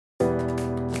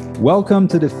Welcome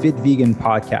to the Fit Vegan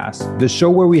Podcast, the show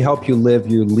where we help you live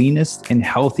your leanest and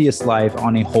healthiest life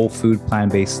on a whole food,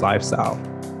 plant-based lifestyle.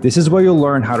 This is where you'll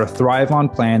learn how to thrive on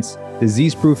plants,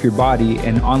 disease-proof your body,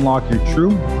 and unlock your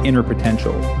true inner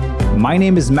potential. My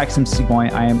name is Maxime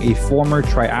Sigouin. I am a former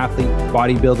triathlete,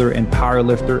 bodybuilder, and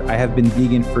powerlifter. I have been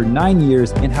vegan for 9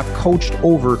 years and have coached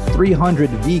over 300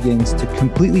 vegans to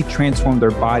completely transform their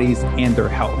bodies and their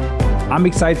health. I'm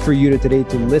excited for you today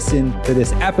to listen to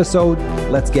this episode.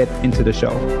 Let's get into the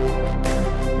show.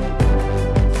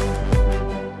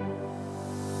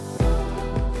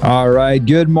 All right.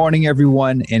 Good morning,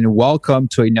 everyone, and welcome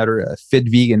to another Fit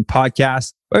Vegan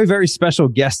podcast. We have a very special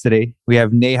guest today. We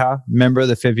have Neha, member of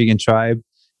the Fit Vegan tribe.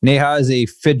 Neha is a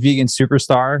Fit Vegan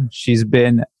superstar. She's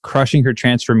been crushing her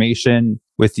transformation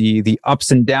with the ups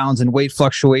and downs and weight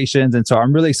fluctuations. And so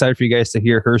I'm really excited for you guys to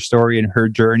hear her story and her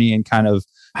journey and kind of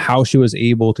how she was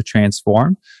able to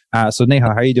transform. So Neha,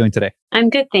 how are you doing today? I'm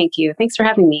good. Thank you. Thanks for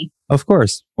having me. Of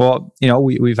course. Well,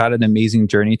 we've had an amazing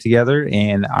journey together,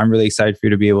 and I'm really excited for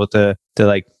you to be able to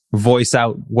like voice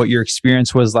out what your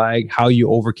experience was like, how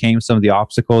you overcame some of the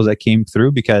obstacles that came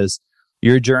through, because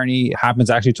your journey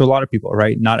happens actually to a lot of people,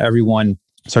 right? Not everyone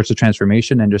starts a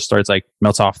transformation and just starts like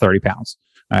melts off 30 pounds,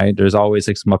 right? There's always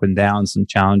like some up and downs, some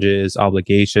challenges,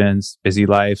 obligations, busy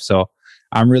life. So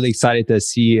I'm really excited to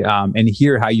see and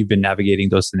hear how you've been navigating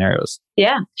those scenarios.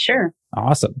 Yeah, sure.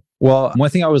 Awesome. Well, one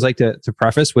thing I always like to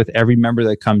preface with every member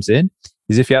that comes in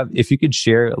is if you could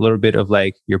share a little bit of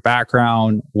like your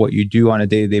background, what you do on a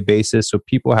day-to-day basis, so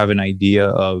people have an idea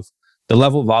of the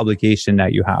level of obligation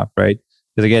that you have, right?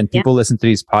 Because again, people listen to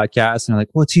these podcasts and are like,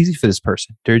 well, it's easy for this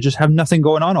person. They just have nothing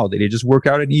going on all day. They just work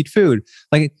out and eat food.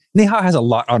 Like Neha has a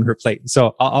lot on her plate.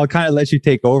 So I'll kind of let you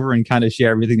take over and kind of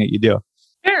share everything that you do.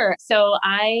 Sure. So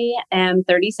I am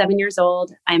 37 years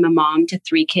old. I'm a mom to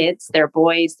 3 kids. They're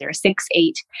boys. They're 6,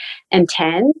 8, and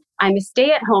 10. I'm a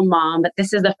stay-at-home mom, but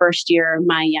this is the first year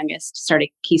my youngest started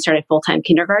full-time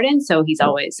kindergarten. So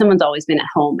someone's always been at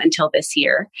home until this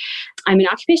year. I'm an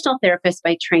occupational therapist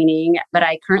by training, but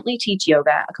I currently teach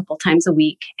yoga a couple times a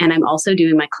week. And I'm also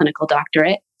doing my clinical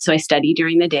doctorate. So I study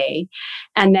during the day.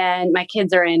 And then my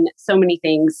kids are in so many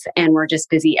things and we're just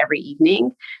busy every evening.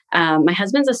 My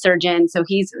husband's a surgeon, so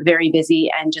he's very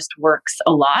busy and just works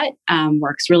a lot,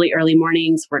 works really early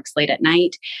mornings, works late at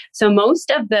night. So most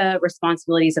of the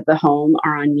responsibilities of the home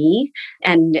are on me,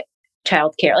 and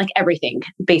childcare, like everything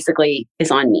basically is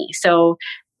on me. So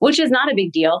which is not a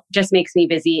big deal, just makes me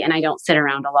busy and I don't sit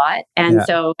around a lot. And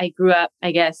so I grew up,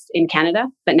 I guess, in Canada,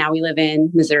 but now we live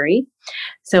in Missouri.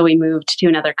 So we moved to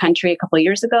another country a couple of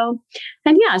years ago.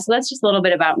 And so that's just a little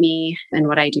bit about me and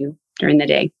what I do during the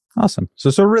day. Awesome.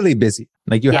 So really busy.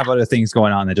 Like you have other things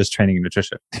going on than just training and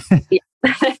nutrition.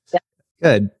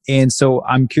 Good. And so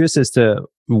I'm curious as to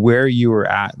where you were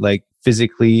at, like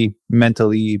physically,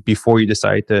 mentally, before you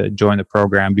decided to join the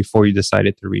program, before you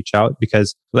decided to reach out,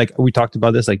 because like we talked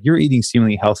about this, like you're eating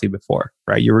seemingly healthy before,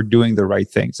 right? You were doing the right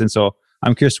things. And so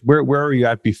I'm curious, where were you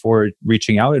at before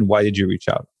reaching out and why did you reach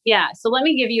out? Yeah. So let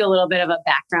me give you a little bit of a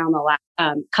background the last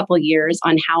couple of years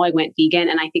on how I went vegan.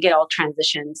 And I think it all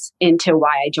transitions into why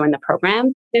I joined the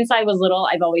program. Since I was little,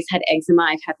 I've always had eczema.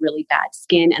 I've had really bad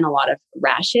skin and a lot of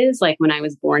rashes. Like when I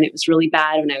was born, it was really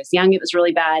bad. When I was young, it was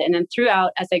really bad. And then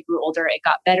throughout, as I grew older, it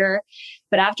got better.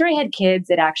 But after I had kids,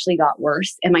 it actually got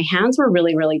worse. And my hands were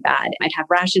really, really bad. I'd have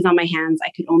rashes on my hands. I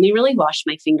could only really wash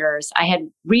my fingers. I had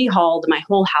rehauled my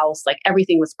whole house. Like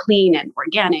everything was clean and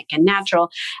organic and natural,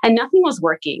 and nothing was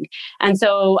working. And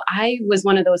so I was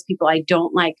one of those people, I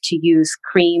don't like to use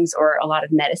creams or a lot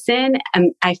of medicine.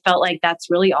 And I felt like that's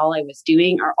really all I was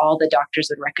doing or all the doctors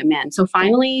would recommend. So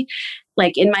finally,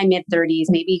 like in my mid 30s,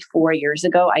 maybe 4 years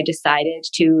ago, I decided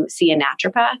to see a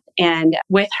naturopath. And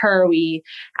with her, we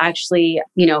actually,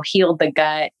 healed the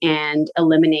gut and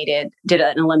did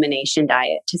an elimination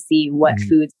diet to see what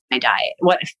foods in my diet,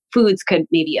 what foods could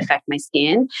maybe affect my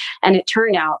skin. And it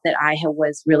turned out that I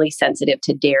was really sensitive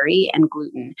to dairy and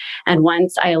gluten. And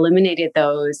once I eliminated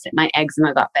those, my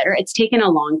eczema got better. It's taken a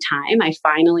long time. I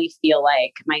finally feel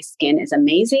like my skin is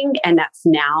amazing. And that's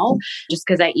now just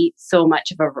because I eat so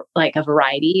much of a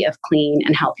variety of clean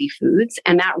and healthy foods.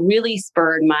 And that really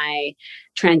spurred my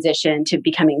transition to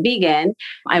becoming vegan.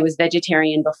 I was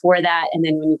vegetarian before that. And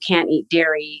then when you can't eat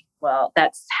dairy, well,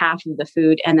 that's half of the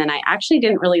food. And then I actually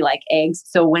didn't really like eggs.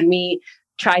 So when we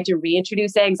tried to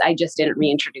reintroduce eggs, I just didn't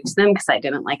reintroduce them because I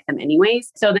didn't like them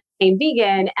anyways. So then I became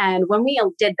vegan. And when we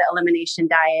did the elimination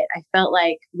diet, I felt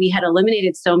like we had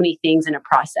eliminated so many things in a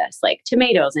process, like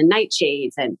tomatoes and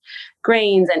nightshades and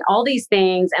grains and all these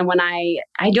things. And when I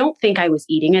don't think I was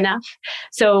eating enough.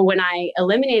 So when I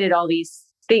eliminated all these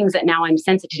things that now I'm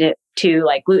sensitive to,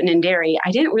 like gluten and dairy,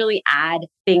 I didn't really add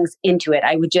things into it.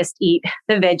 I would just eat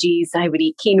the veggies. I would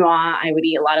eat quinoa. I would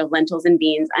eat a lot of lentils and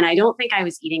beans. And I don't think I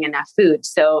was eating enough food.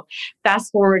 So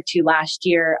fast forward to last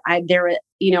year, I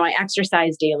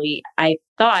exercised daily. I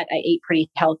thought I ate pretty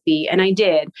healthy, and I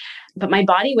did, but my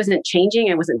body wasn't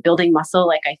changing. I wasn't building muscle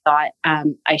like I thought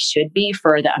I should be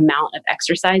for the amount of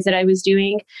exercise that I was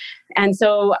doing. And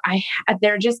so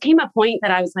there just came a point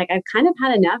that I was like, I've kind of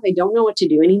had enough. I don't know what to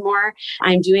do anymore.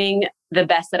 I'm doing the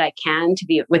best that I can to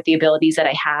be with the abilities that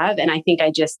I have. And I think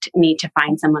I just need to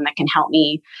find someone that can help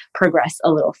me progress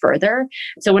a little further.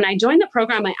 So when I joined the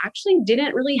program, I actually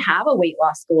didn't really have a weight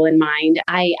loss goal in mind.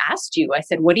 I asked you, I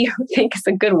said, what do you think is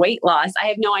a good weight loss? I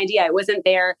have no idea. I wasn't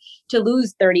there to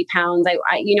lose 30 pounds.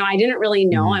 I didn't really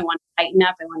know. I wanted to tighten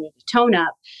up. I wanted to tone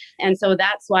up. And so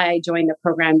that's why I joined the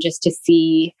program, just to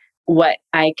see what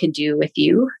I could do with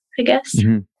you, I guess.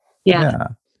 Mm-hmm. Yeah.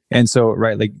 And so,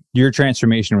 right, like your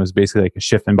transformation was basically like a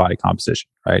shift in body composition,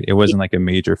 right? It wasn't like a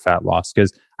major fat loss,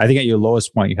 because I think at your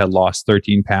lowest point, you had lost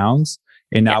 13 pounds.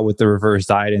 And now with the reverse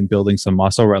diet and building some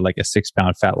muscle, we're at like a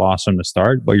 6-pound fat loss from the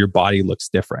start, but your body looks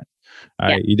different.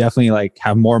 Right? You definitely like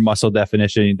have more muscle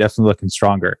definition. You're definitely looking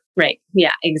stronger. Right.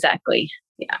 Yeah, exactly.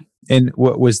 Yeah. And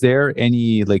was there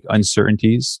any like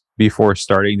uncertainties before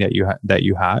starting that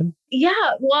you had? Yeah.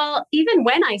 Well, even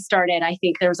when I started, I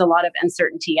think there was a lot of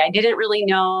uncertainty. I didn't really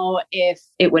know if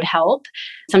it would help.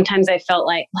 Sometimes I felt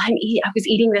like, well, I was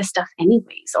eating this stuff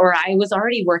anyways, or I was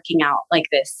already working out like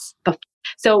this before.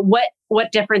 So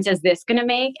what difference is this going to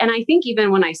make? And I think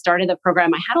even when I started the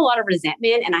program, I had a lot of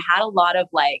resentment, and I had a lot of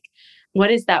like, what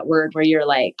is that word where you're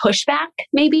like pushback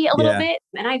maybe a little bit?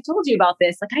 And I told you about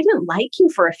this. Like, I didn't like you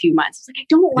for a few months. It's like, I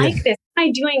don't like this. What am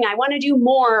I doing? I want to do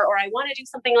more, or I want to do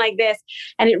something like this.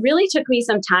 And it really took me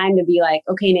some time to be like,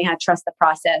 okay, Neha, trust the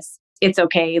process. It's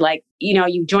okay. Like,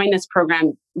 you join this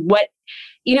program.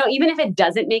 Even if it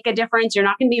doesn't make a difference, you're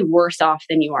not going to be worse off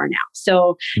than you are now.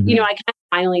 So, I kind of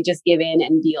finally just give in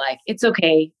and be like, it's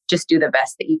okay. Just do the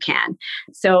best that you can.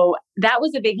 So that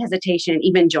was a big hesitation,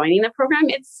 even joining the program.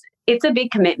 It's a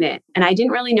big commitment, and I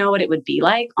didn't really know what it would be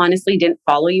like. Honestly, didn't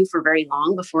follow you for very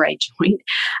long before I joined.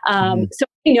 So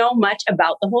I know much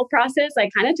about the whole process. I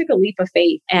kind of took a leap of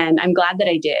faith, and I'm glad that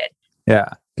I did.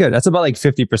 Yeah, good. That's about like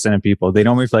 50% of people. They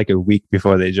don't move for like a week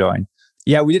before they join.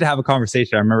 Yeah, we did have a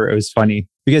conversation. I remember it was funny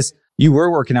because you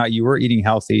were working out, you were eating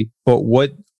healthy, but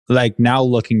now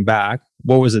looking back,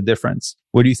 what was the difference?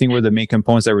 What do you think were the main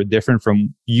components that were different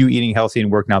from you eating healthy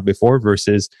and working out before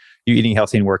versus you eating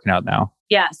healthy and working out now?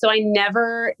 Yeah. So I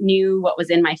never knew what was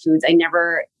in my foods. I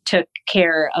never took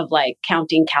care of like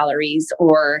counting calories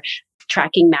or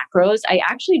tracking macros. I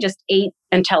actually just ate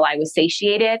until I was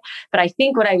satiated. But I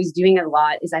think what I was doing a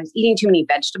lot is I was eating too many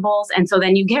vegetables. And so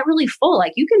then you get really full.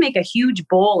 Like you can make a huge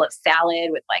bowl of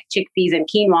salad with like chickpeas and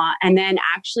quinoa. And then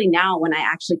actually now when I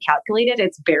actually calculate it,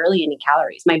 it's barely any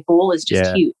calories. My bowl is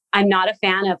just huge. I'm not a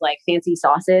fan of like fancy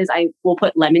sauces. I will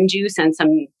put lemon juice and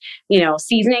some,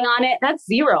 seasoning on it. That's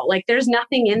zero. Like there's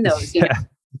nothing in those.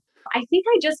 I think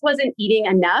I just wasn't eating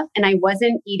enough, and I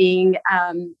wasn't eating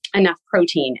enough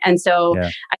protein. And so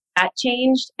that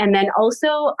changed. And then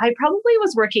also I probably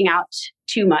was working out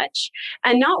too much,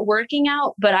 and not working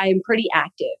out, but I'm pretty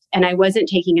active, and I wasn't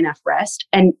taking enough rest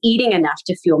and eating enough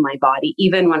to fuel my body,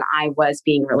 even when I was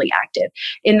being really active.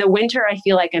 In the winter, I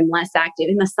feel like I'm less active.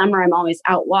 In the summer, I'm always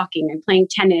out walking. I'm playing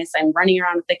tennis. I'm running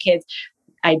around with the kids.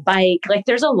 I bike. Like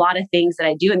there's a lot of things that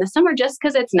I do in the summer just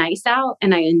because it's nice out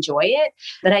and I enjoy it.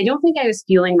 But I don't think I was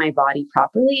fueling my body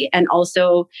properly, and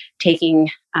also taking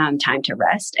time to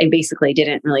rest. I basically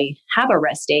didn't really have a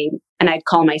rest day, and I'd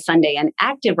call my Sunday an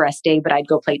active rest day, but I'd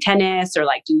go play tennis or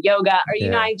like do yoga,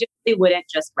 or, I just wouldn't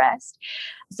just rest.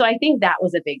 So I think that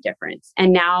was a big difference.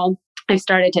 And now I've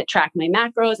started to track my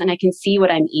macros, and I can see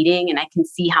what I'm eating, and I can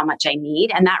see how much I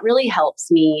need. And that really helps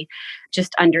me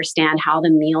just understand how the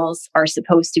meals are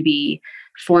supposed to be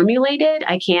formulated.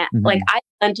 I can't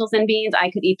lentils and beans, I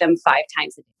could eat them 5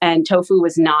 times a day. And tofu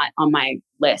was not on my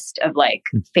list of like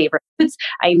favorite foods.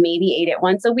 I maybe ate it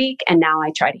once a week, and now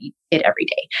I try to eat it every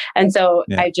day. And so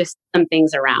I just some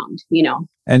things around,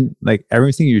 And like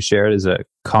everything you shared is a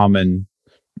common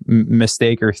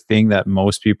mistake or thing that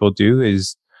most people do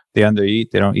is they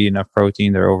undereat, they don't eat enough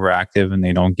protein, they're overactive, and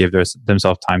they don't give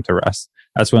themselves time to rest.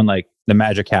 That's when like the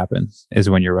magic happens, is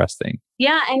when you're resting.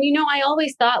 Yeah. And, I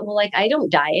always thought, well, like, I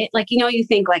don't diet. Like, you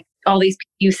think like all these,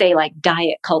 you say like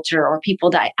diet culture or people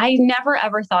diet. I never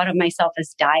ever thought of myself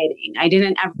as dieting. I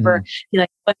didn't ever be like,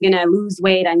 I'm going to lose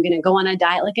weight, I'm going to go on a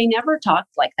diet. Like I never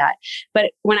talked like that.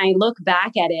 But when I look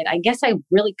back at it, I guess I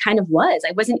really kind of was.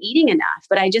 I wasn't eating enough,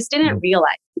 but I just didn't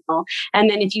realize. know? And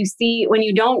then when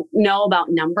you don't know about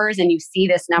numbers and you see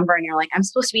this number and you're like, I'm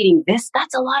supposed to be eating this,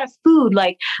 that's a lot of food.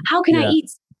 Like, how can I eat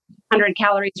 100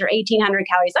 calories or 1800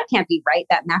 calories? That can't be right.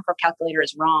 That macro calculator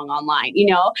is wrong online,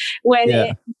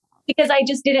 because I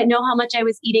just didn't know how much I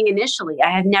was eating initially. I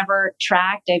had never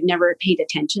tracked, I've never paid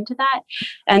attention to that.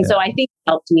 And so I think it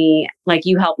helped me, like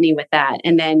you helped me with that.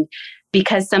 And then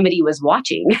because somebody was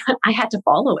watching, I had to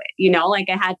follow it, like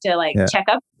I had to check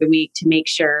up the week to make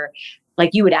sure,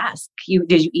 like you would ask,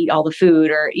 did you eat all the food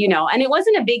or, and it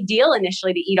wasn't a big deal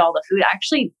initially to eat all the food.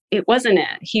 Actually, it wasn't a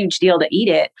huge deal to eat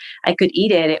it. I could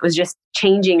eat it. It was just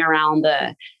changing around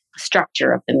the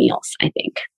structure of the meals, I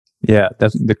think. Yeah,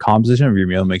 the composition of your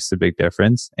meal makes a big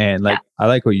difference. And I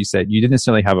like what you said. You didn't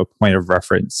necessarily have a point of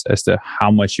reference as to how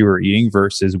much you were eating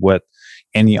versus what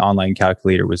any online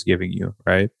calculator was giving you,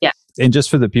 right? Yeah. And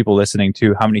just for the people listening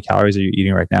too, how many calories are you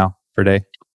eating right now per day?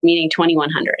 I'm eating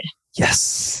 2,100.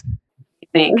 Yes.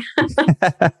 Thing.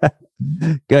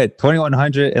 Good.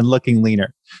 2,100 and looking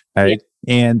leaner. Right. Yeah.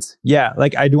 And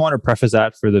I do want to preface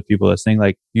that for the people listening.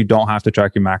 Like, you don't have to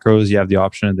track your macros. You have the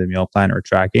option of the meal plan or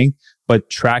tracking,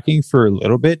 but tracking for a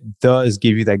little bit does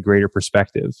give you that greater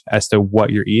perspective as to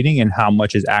what you're eating and how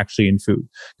much is actually in food.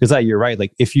 Because you're right.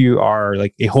 Like, if you are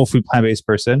like a whole food plant-based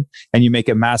person and you make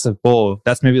a massive bowl,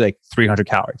 that's maybe like 300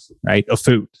 calories, right, of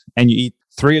food. And you eat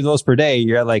 3 of those per day,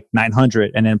 you're at like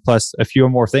 900. And then plus a few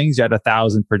more things, you're at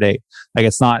 1,000 per day. Like,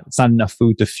 it's not enough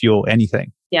food to fuel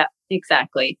anything. Yeah,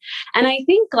 exactly. And I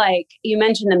think, like you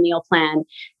mentioned, the meal plan,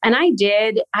 and I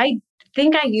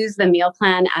think I used the meal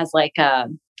plan as like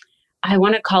I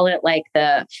want to call it like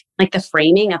the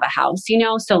framing of a house,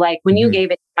 So like when you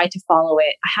gave it, I tried to follow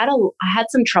it. I had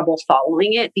some trouble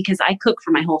following it because I cook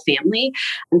for my whole family.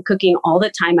 I'm cooking all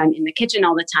the time. I'm in the kitchen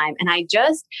all the time. And I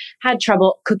just had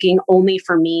trouble cooking only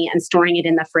for me and storing it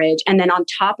in the fridge. And then on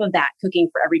top of that, cooking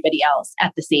for everybody else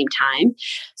at the same time.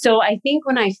 So I think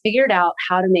when I figured out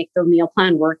how to make the meal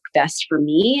plan work best for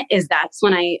me, that's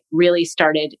when I really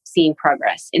started seeing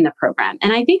progress in the program.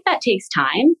 And I think that takes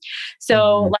time.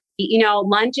 So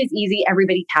lunch is easy.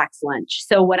 Everybody packs lunch.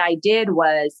 So what I did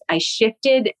was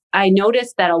I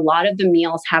noticed that a lot of the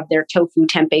meals have their tofu,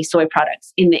 tempeh, soy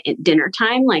products in the dinner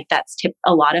time. Like that's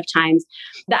a lot of times.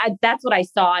 That's what I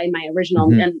saw in my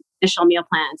original initial meal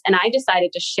plans. And I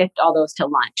decided to shift all those to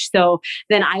lunch. So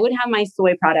then I would have my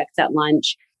soy products at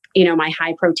lunch, my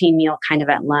high protein meal kind of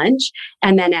at lunch.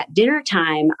 And then at dinner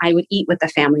time, I would eat what the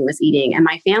family was eating. And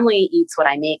my family eats what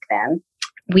I make them.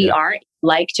 We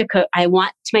like to cook. I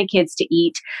want my kids to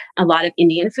eat a lot of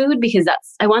Indian food because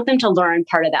I want them to learn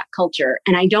part of that culture.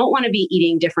 And I don't want to be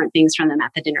eating different things from them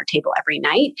at the dinner table every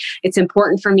night. It's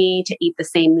important for me to eat the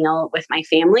same meal with my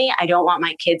family. I don't want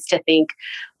my kids to think,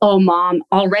 oh, mom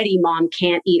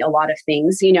can't eat a lot of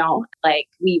things. Like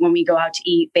when we go out to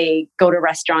eat, they go to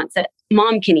restaurants that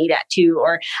mom can eat at too.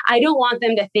 Or I don't want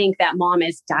them to think that mom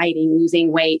is dieting,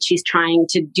 losing weight. She's trying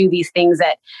to do these things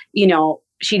that,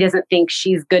 she doesn't think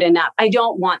she's good enough. I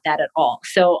don't want that at all.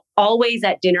 So always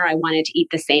at dinner, I wanted to eat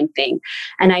the same thing.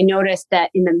 And I noticed that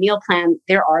in the meal plan,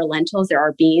 there are lentils, there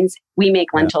are beans. We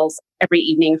make lentils every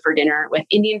evening for dinner with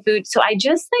Indian food. So I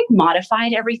just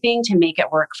modified everything to make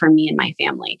it work for me and my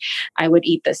family. I would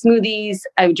eat the smoothies.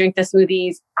 I would drink the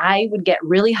smoothies. I would get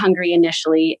really hungry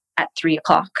initially at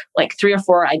 3:00, like 3 or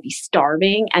 4, I'd be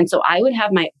starving. And so I would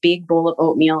have my big bowl of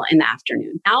oatmeal in the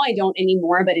afternoon. Now I don't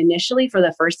anymore, but initially for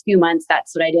the first few months,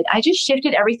 that's what I did. I just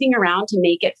shifted everything around to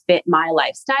make it fit my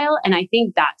lifestyle. And I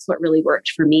think that's what really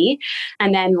worked for me.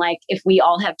 And then if we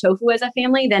all have tofu as a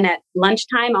family, then at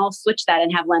lunchtime, I'll switch that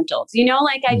and have lentils.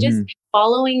 I just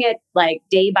following it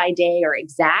day by day or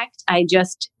exact. I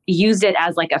just used it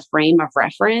as a frame of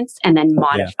reference and then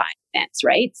modified events,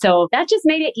 right? So that just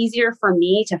made it easier for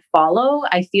me to follow.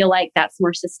 I feel like that's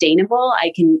more sustainable.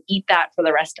 I can eat that for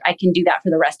the rest. I can do that for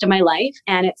the rest of my life.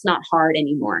 And it's not hard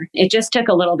anymore. It just took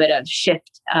a little bit of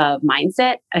shift of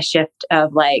mindset, a shift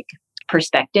of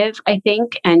perspective, I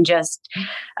think, and just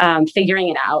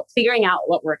figuring out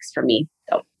what works for me.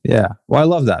 So. Yeah. Well, I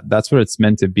love that. That's what it's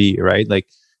meant to be, right?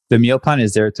 The meal plan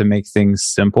is there to make things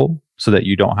simple so that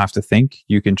you don't have to think,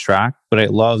 you can track. But I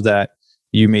love that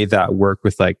you made that work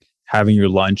with having your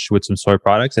lunch with some soy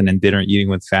products and then dinner eating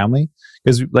with family.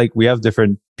 Because we have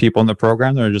different people in the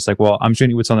program that are just well, I'm just going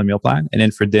to eat what's on the meal plan. And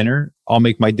then for dinner, I'll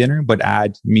make my dinner, but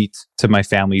add meat to my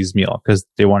family's meal because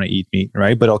they want to eat meat,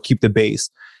 right? But I'll keep the base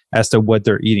as to what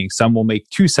they're eating. Some will make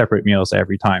 2 separate meals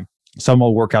every time. Some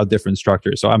will work out different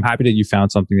structures. So I'm happy that you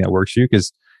found something that works for you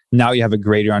because now you have a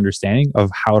greater understanding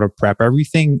of how to prep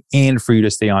everything and for you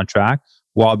to stay on track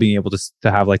while being able to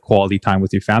have quality time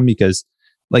with your family because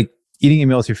eating a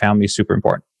meal with your family is super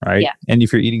important, right? Yeah. And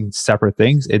if you're eating separate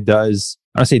things, it does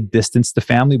I don't say distance the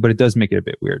family, but it does make it a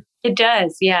bit weird. It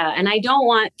does. Yeah. And I don't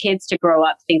want kids to grow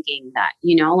up thinking that,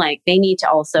 like they need to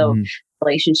also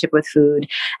relationship with food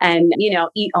and,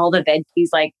 eat all the veggies,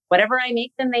 like whatever I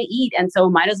make them, they eat. And so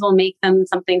might as well make them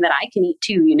something that I can eat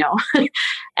too,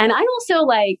 And I also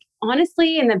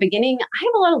honestly, in the begining, I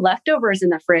have a lot of leftovers in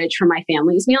the fridge from my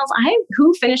family's meals.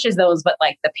 Who finishes those but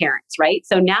the parents, right?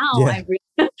 So now I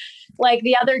really,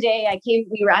 the other day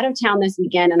we were out of town this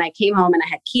weekend and I came home and I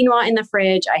had quinoa in the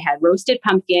fridge. I had roasted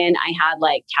pumpkin. I had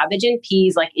cabbage and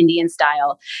peas, Indian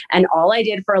style. And all I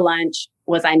did for lunch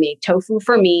was I made tofu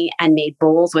for me and made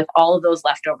bowls with all of those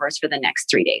leftovers for the next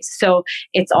 3 days. So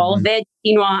it's all veg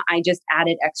quinoa. I just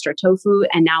added extra tofu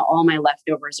and now all my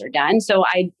leftovers are done. So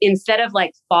instead of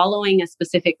following a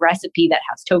specific recipe that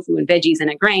has tofu and veggies and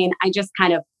a grain, I just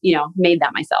kind of, made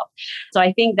that myself. So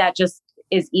I think that just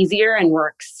is easier and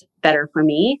works better for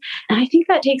me. And I think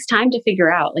that takes time to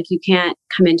figure out. You can't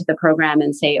come into the program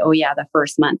and say, oh yeah, the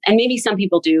first month. And maybe some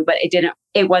people do, but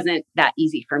it wasn't that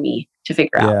easy for me to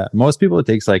figure out. Yeah. Most people, it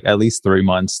takes at least 3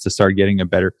 months to start getting a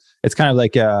better. It's kind of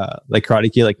like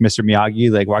Karate Kid, Mr.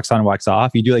 Miyagi, wax on, wax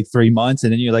off. You do 3 months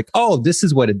and then you're oh, this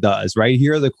is what it does, right?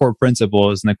 Here are the core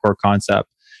principles and the core concept.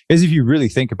 Because if you really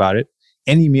think about it,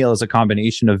 any meal is a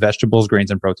combination of vegetables, grains,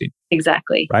 and protein.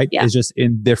 Exactly. Right? Yeah. It's just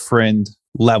in different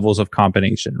levels of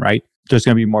combination, right? There's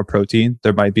going to be more protein.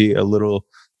 There might be a little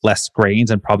less grains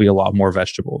and probably a lot more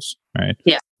vegetables, right?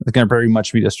 Yeah. It's going to very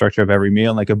much be the structure of every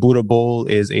meal. A Buddha bowl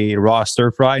is a raw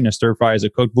stir fry and a stir fry is a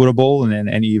cooked Buddha bowl and then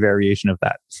any variation of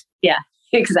that. Yeah,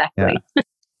 exactly. Yeah.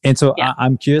 And so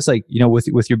I'm curious,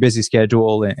 with your busy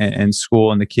schedule and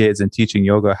school and the kids and teaching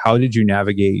yoga, how did you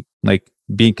navigate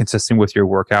being consistent with your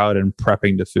workout and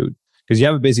prepping the food? Because you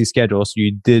have a busy schedule, so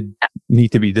you did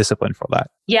need to be disciplined for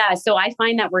that. Yeah. So I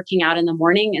find that working out in the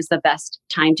morning is the best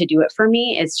time to do it for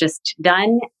me. It's just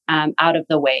done, out of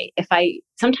the way.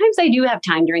 Sometimes I do have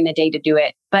time during the day to do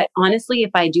it, but honestly,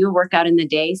 if I do a workout in the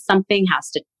day, something has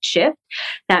to shift.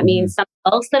 That means something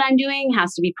else that I'm doing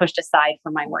has to be pushed aside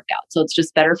for my workout. So it's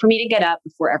just better for me to get up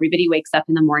before everybody wakes up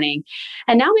in the morning.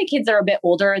 And now my kids are a bit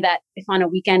older that if on a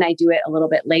weekend I do it a little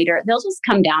bit later, they'll just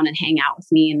come down and hang out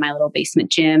with me in my little basement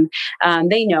gym.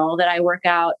 They know that I work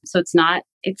out. So it's not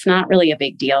really a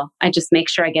big deal. I just make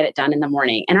sure I get it done in the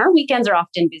morning. And our weekends are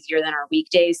often busier than our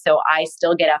weekdays. So I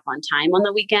still get up on time on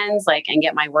the weekends, and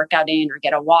get my workout in or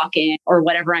get a walk in or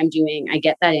whatever I'm doing. I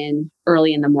get that in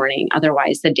early in the morning.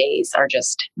 Otherwise, the days are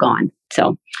just gone.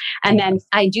 So, and then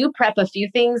I do prep a few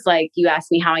things. You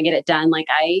asked me how I get it done.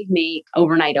 I make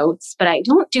overnight oats, but I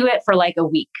don't do it for a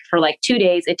week. For 2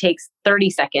 days, it takes 30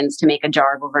 seconds to make a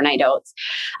jar of overnight oats.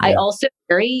 Yeah. I also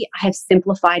have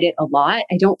simplified it a lot.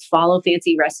 I don't follow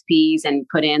fancy recipes and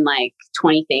put in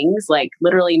 20 things,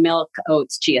 literally milk,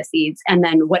 oats, chia seeds. And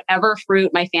then whatever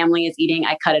fruit my family is eating,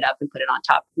 I cut it up and put it on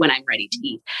top when I'm ready to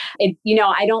eat.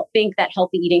 I don't think that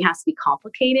healthy eating has to be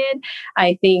complicated.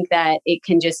 I think that it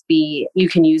can just be, you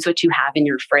can use what you have in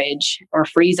your fridge or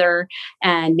freezer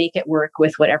and make it work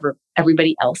with whatever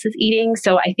everybody else is eating.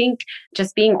 So I think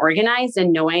just being organized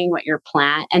and knowing what your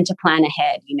plan and to plan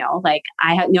ahead,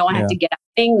 I have to get up,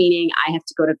 meaning I have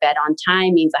to go to bed on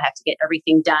time, means I have to get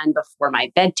everything done before my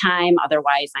bedtime.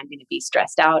 Otherwise, I'm going to be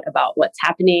stressed out about what's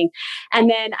happening. And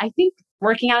then I think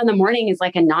working out in the morning is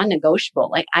a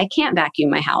non-negotiable. I can't vacuum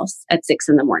my house at 6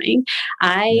 a.m.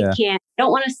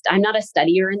 I'm not a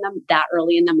studier that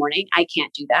early in the morning. I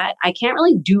can't do that. I can't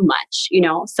really do much,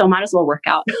 so might as well work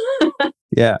out.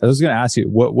 Yeah. I was going to ask you,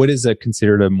 what is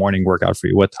considered a morning workout for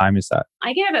you? What time is that?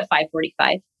 I get up at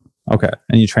 5:45. Okay.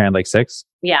 And you train at 6?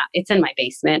 Yeah. It's in my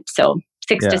basement. So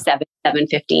 6 to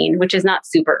 7:15, which is not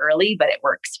super early, but it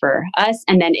works for us.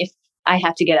 And then if I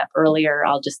have to get up earlier,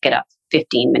 I'll just get up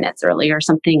 15 minutes early or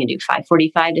something and do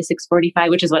 5:45 to 6:45,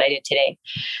 which is what I did today.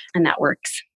 And that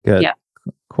works. Good. Yeah.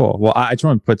 Cool. Well, I just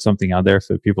want to put something out there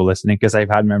for people listening, because I've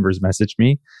had members message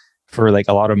me for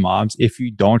a lot of moms. If you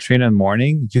don't train in the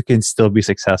morning, you can still be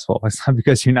successful. It's not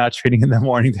because you're not training in the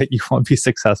morning that you won't be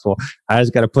successful. I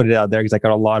just got to put it out there because I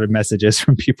got a lot of messages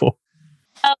from people.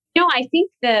 I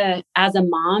think as a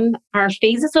mom, our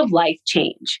phases of life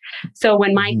change. So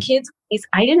when my kids,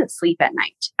 I didn't sleep at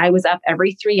night. I was up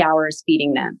every 3 hours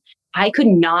feeding them. I could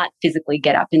not physically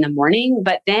get up in the morning,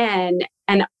 but then,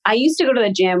 and I used to go to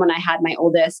the gym when I had my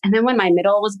oldest. And then when my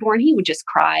middle was born, he would just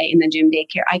cry in the gym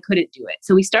daycare. I couldn't do it.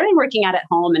 So we started working out at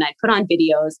home and I put on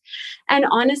videos. And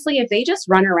honestly, if they just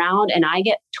run around and I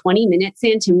get 20 minutes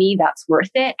in, to me, that's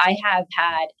worth it. I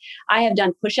have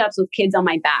done push-ups with kids on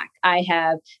my back. I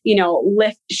have,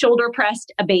 shoulder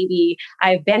pressed a baby.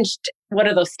 I've benched, what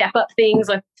are those step up things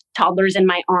with toddlers in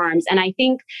my arms. And I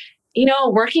think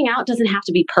working out doesn't have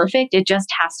to be perfect. It just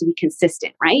has to be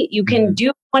consistent, right? You can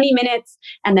do 20 minutes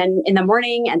and then in the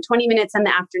morning and 20 minutes in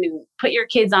the afternoon. Put your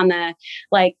kids on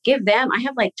give them, I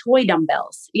have like toy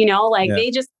dumbbells,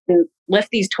 they just lift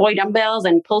these toy dumbbells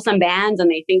and pull some bands and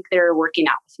they think they're working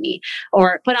out with me,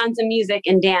 or put on some music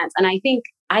and dance. And I think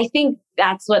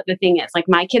that's what the thing is. Like,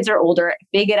 my kids are older. If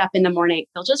they get up in the morning,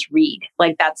 they'll just read.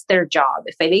 Like, that's their job.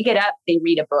 If they get up, they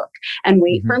read a book and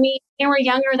wait for me. When they were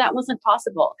younger, that wasn't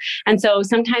possible. And so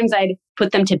sometimes I'd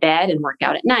put them to bed and work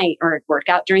out at night, or work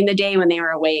out during the day when they were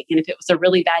awake. And if it was a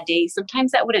really bad day,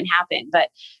 sometimes that wouldn't happen. But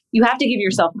you have to give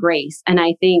yourself grace. And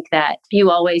I think that you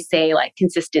always say, like,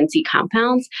 consistency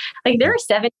compounds. Like, there are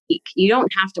 7 weeks. You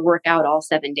don't have to work out all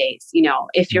 7 days.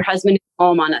 If your husband is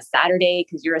home on a Saturday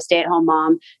because you're a stay-at-home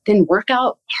mom, then work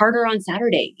out harder on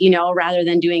Saturday, rather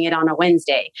than doing it on a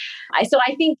Wednesday. So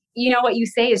I think, what you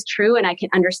say is true. And I can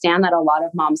understand that a lot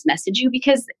of moms message you,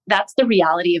 because that's the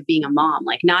reality of being a mom.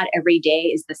 Like, not every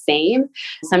day is the same.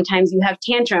 Sometimes you have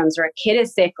tantrums or a kid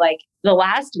is sick. Like, the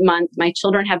last month, my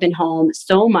children have been home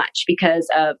so much because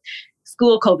of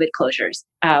school COVID closures,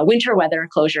 winter weather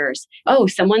closures. Oh,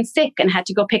 someone's sick and had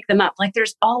to go pick them up. Like,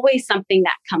 there's always something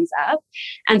that comes up.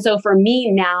 And so for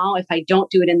me now, if I don't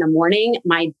do it in the morning,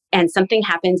 and something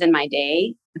happens in my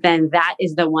day, then that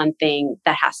is the one thing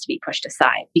that has to be pushed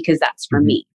aside, because that's for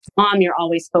me. Mom, you're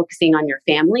always focusing on your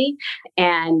family,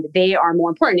 and they are more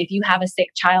important. If you have a sick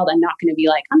child, I'm not going to be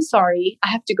like, I'm sorry, I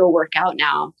have to go work out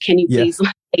now. Can you please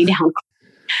lay down?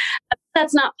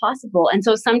 That's not possible. And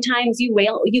so sometimes you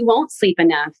won't sleep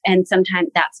enough. And sometimes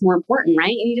that's more important,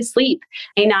 right? You need to sleep.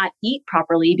 You may not eat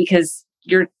properly because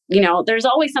there's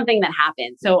always something that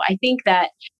happens. So I think that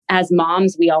as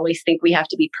moms, we always think we have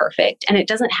to be perfect, and it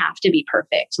doesn't have to be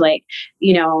perfect. Like,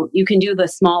 you can do the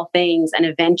small things and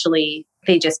eventually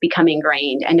they just become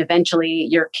ingrained, and eventually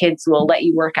your kids will let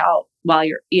you work out while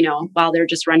while they're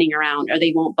just running around, or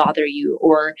they won't bother you.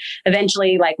 Or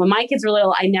eventually, like when my kids were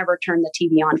little, I never turned the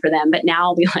TV on for them, but now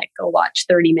I'll be like, go watch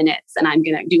 30 minutes and I'm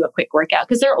going to do a quick workout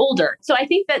because they're older. So I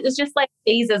think that it's just like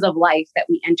phases of life that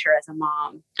we enter as a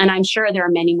mom. And I'm sure there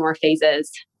are many more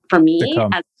phases for me.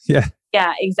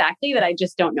 Yeah, exactly. That I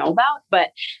just don't know about.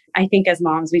 But I think as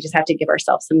moms, we just have to give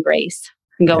ourselves some grace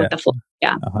and go with the flow.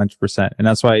 Yeah. 100%. And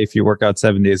that's why if you work out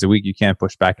 7 days a week, you can't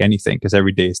push back anything, because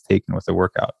every day is taken with a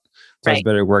workout. So it's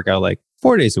better to work out like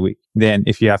 4 days a week. Then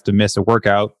if you have to miss a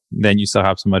workout, then you still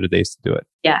have some other days to do it.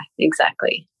 Yeah,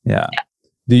 exactly. Yeah.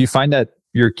 Do you find that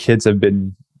your kids have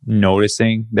been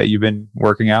noticing that you've been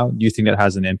working out? Do you think that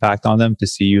has an impact on them to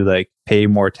see you like pay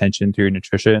more attention to your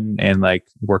nutrition and like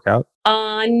work out?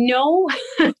 No.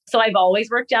 So I've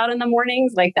always worked out in the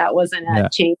mornings. Like, that wasn't a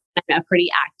change. I'm a pretty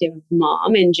active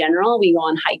mom in general. We go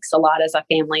on hikes a lot as a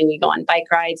family. We go on bike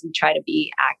rides. We try to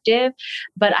be active.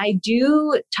 But I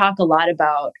do talk a lot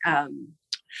about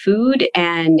food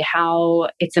and how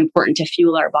it's important to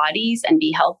fuel our bodies and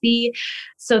be healthy.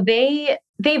 So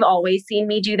they've always seen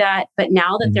me do that. But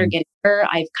now that they're getting older,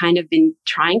 I've kind of been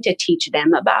trying to teach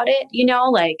them about it,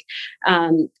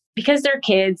 because they're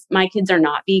kids. My kids are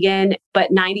not vegan, but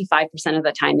 95% of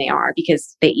the time they are,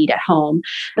 because they eat at home.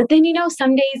 But then,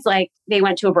 some days, like, they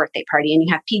went to a birthday party and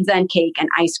you have pizza and cake and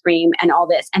ice cream and all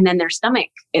this, and then their stomach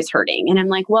is hurting. And I'm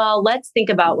like, well, let's think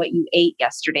about what you ate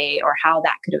yesterday or how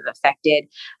that could have affected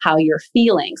how you're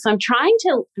feeling. So I'm trying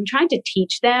to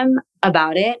teach them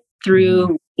about it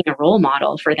through a role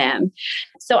model for them.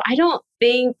 So I don't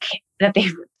think that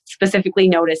they've specifically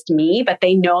noticed me, but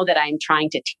they know that I'm trying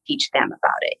to teach them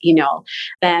about it,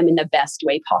 them in the best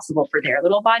way possible for their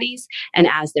little bodies and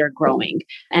as they're growing.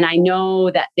 And I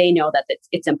know that they know that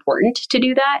it's important to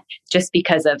do that, just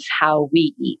because of how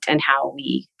we eat and how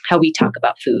we talk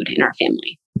about food in our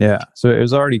family. Yeah. So it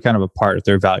was already kind of a part of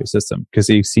their value system because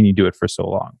they've seen you do it for so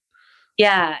long.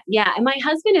 Yeah. Yeah. And my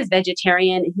husband is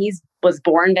vegetarian. Was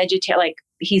born vegetarian. Like,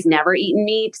 he's never eaten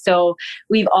meat. So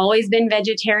we've always been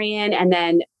vegetarian. And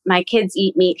then my kids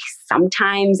eat meat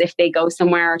sometimes if they go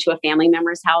somewhere to a family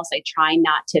member's house. I try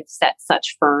not to set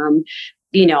such firm,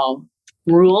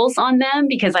 rules on them,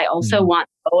 because I also want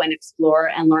to go and explore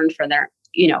and learn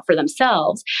for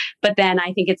themselves. But then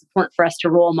I think it's important for us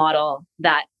to role model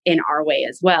that in our way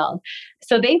as well.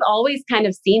 So they've always kind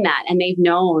of seen that, and they've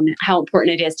known how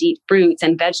important it is to eat fruits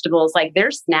and vegetables. Like,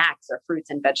 their snacks are fruits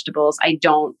and vegetables. I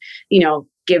don't,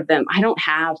 give them, I don't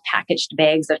have packaged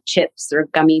bags of chips or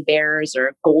gummy bears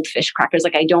or goldfish crackers.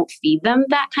 Like, I don't feed them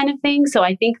that kind of thing. So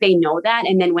I think they know that.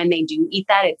 And then when they do eat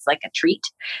that, it's like a treat.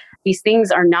 These things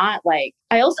are not like,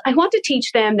 I want to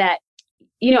teach them that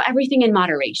everything in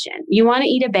moderation. You want to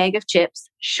eat a bag of chips?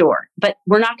 Sure. But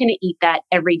we're not going to eat that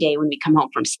every day when we come home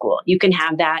from school. You can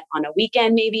have that on a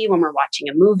weekend, maybe when we're watching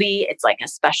a movie. It's like a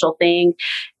special thing.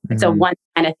 It's a one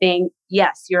kind of thing.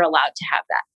 Yes, you're allowed to have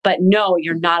that. But no,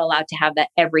 you're not allowed to have that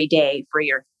every day for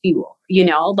your fuel,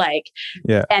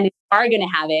 Yeah. And if you are going to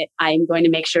have it, I'm going to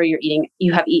make sure you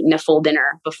have eaten a full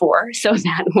dinner before so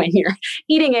that when you're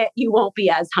eating it, you won't be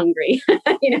as hungry,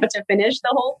 to finish the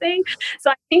whole thing.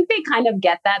 So I think they kind of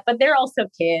get that, but they're also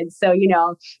kids. So,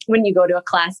 when you go to a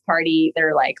class party,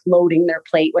 they're like loading their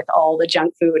plate with all the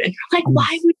junk food and you're like,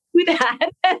 why would you do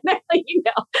that? And they're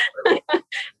like,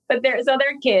 But they're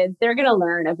kids. They're going to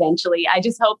learn eventually. I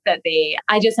just hope that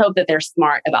they're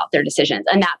smart about their decisions.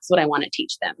 And that's what I want to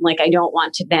teach them. Like, I don't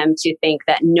want them to think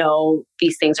that, no,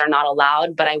 these things are not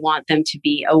allowed, but I want them to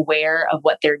be aware of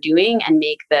what they're doing and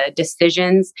make the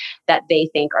decisions that they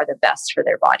think are the best for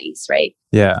their bodies. Right.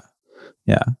 Yeah.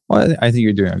 Yeah. Well, I think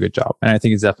you're doing a good job. And I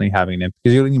think it's definitely having an impact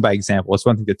because you're leading by example. It's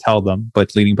one thing to tell them,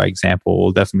 but leading by example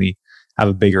will definitely have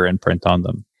a bigger imprint on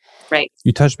them. Right.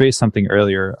 You touched base something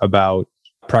earlier about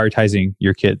prioritizing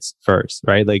your kids first,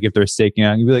 right? Like if they're sick,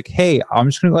 you'd be like, hey, I'm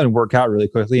just going to go and work out really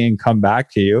quickly and come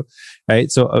back to you,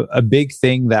 right? So a big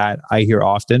thing that I hear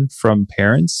often from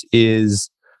parents is,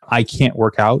 I can't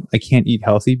work out, I can't eat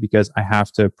healthy because I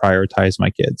have to prioritize my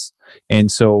kids.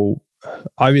 And so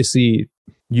obviously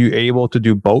you're able to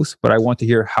do both, but I want to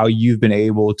hear how you've been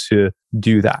able to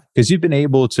do that because you've been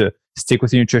able to stick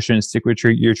with your nutrition, stick with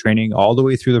your training all the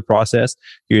way through the process.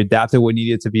 You adapted what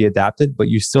needed to be adapted, but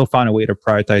you still found a way to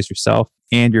prioritize yourself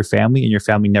and your family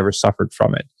never suffered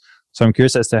from it. So I'm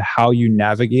curious as to how you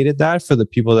navigated that for the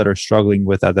people that are struggling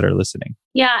with that are listening.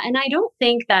 Yeah. And I don't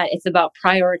think that it's about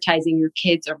prioritizing your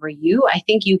kids over you. I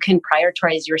think you can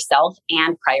prioritize yourself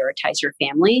and prioritize your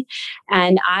family.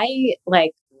 And I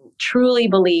truly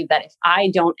believe that if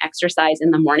I don't exercise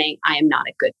in the morning, I am not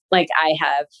a good,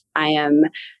 I am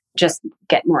just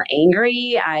get more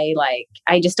angry.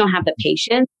 I just don't have the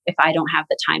patience if I don't have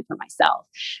the time for myself.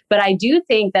 But I do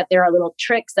think that there are little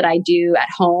tricks that I do at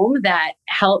home that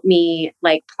help me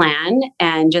plan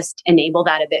and just enable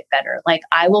that a bit better. Like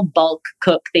I will bulk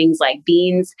cook things like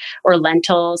beans or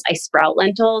lentils. I sprout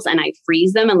lentils and I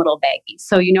freeze them in little baggies.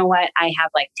 So you know what? I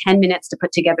have 10 minutes to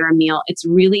put together a meal. It's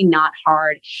really not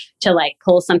hard to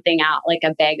pull something out, like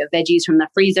a bag of veggies from the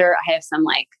freezer. I have some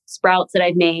sprouts that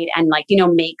I've made and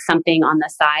make something on the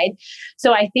side.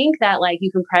 So I think that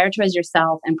you can prioritize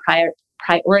yourself and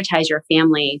prioritize your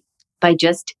family by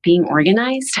just being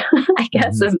organized, I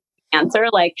guess is the answer.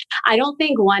 I don't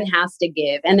think one has to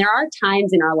give. And there are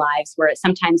times in our lives where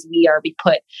sometimes we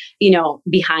put,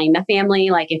 behind the family.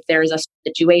 If there's a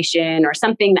situation or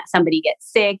something that somebody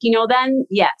gets sick, then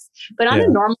yes. But on a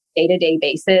normal day-to-day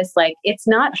basis, it's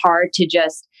not hard to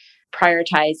just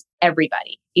prioritize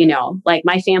everybody,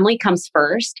 my family comes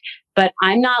first, but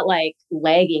I'm not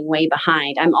lagging way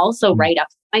behind. I'm also right up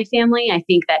with my family. I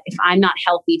think that if I'm not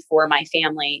healthy for my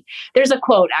family, there's a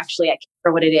quote, actually, I can't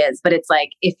remember what it is, but it's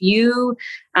if you,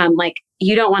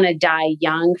 you don't want to die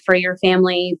young for your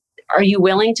family, are you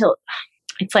willing to,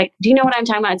 it's do you know what I'm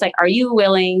talking about? It's are you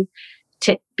willing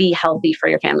to be healthy for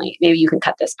your family? Maybe you can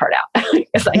cut this part out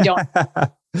because I don't.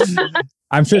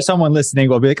 I'm sure someone listening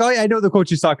will be like, oh yeah, I know the quote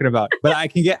she's talking about. But I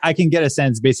can get a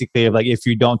sense basically of if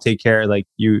you don't take care,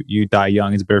 you die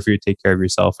young, it's better for you to take care of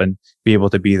yourself and be able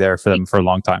to be there for them for a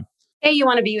long time. Hey, you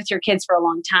want to be with your kids for a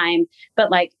long time, but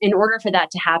in order for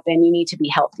that to happen, you need to be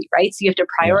healthy, right? So you have to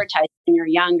prioritize when you're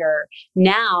younger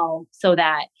now so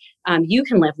that you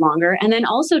can live longer, and then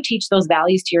also teach those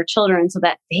values to your children so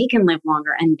that they can live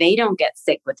longer and they don't get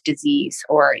sick with disease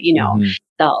or,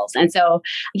 cells. And so,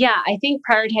 I think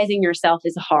prioritizing yourself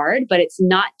is hard, but it's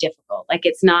not difficult.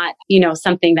 It's not,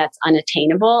 something that's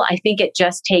unattainable. I think it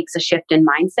just takes a shift in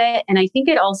mindset. And I think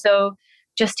it also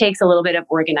just takes a little bit of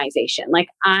organization.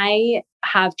 I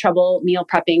have trouble meal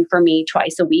prepping for me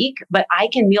twice a week, but I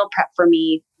can meal prep for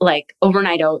me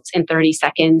overnight oats in 30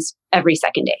 seconds every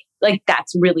second day.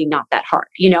 That's really not that hard,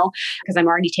 because I'm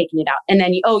already taking it out. And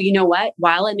then, you know what?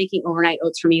 While I'm making overnight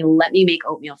oats for me, let me make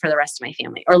oatmeal for the rest of my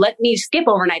family. Or let me skip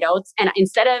overnight oats. And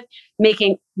instead of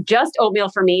making just oatmeal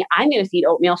for me, I'm going to feed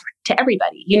oatmeal to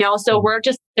everybody, So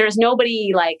there's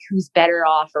nobody who's better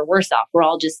off or worse off. We're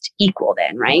all just equal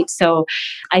then, right? So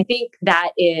I think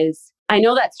I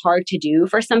know that's hard to do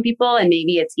for some people, and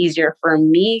maybe it's easier for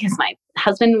me because my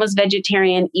husband was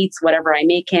vegetarian, eats whatever I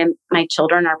make him. My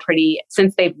children are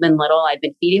since they've been little, I've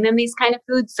been feeding them these kind of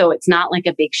foods. So it's not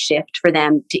a big shift for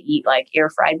them to eat air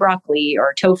fried broccoli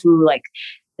or tofu.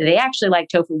 They actually like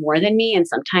tofu more than me. And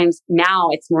sometimes now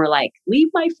it's more leave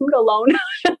my food alone.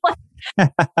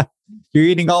 You're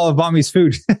eating all of mommy's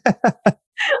food.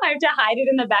 I have to hide it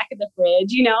in the back of the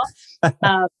fridge,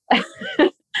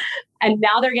 and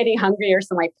now they're getting hungrier.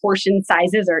 So my portion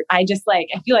sizes are, I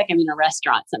feel like I'm in a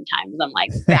restaurant sometimes. I'm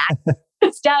like back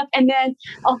stuff. And then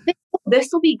I'll think, this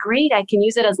will be great. I can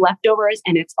use it as leftovers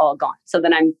and it's all gone. So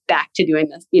then I'm back to doing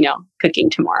this, cooking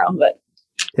tomorrow. But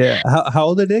yeah. How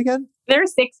old are they again? They're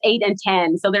 6, 8, and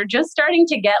 10. So they're just starting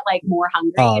to get like more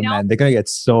hungry. Oh man, they're going to get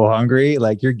so hungry.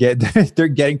 Like they're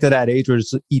getting to that age where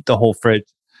just eat the whole fridge.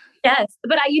 Yes.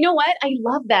 But you know what? I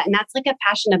love that. And that's like a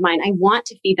passion of mine. I want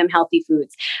to feed them healthy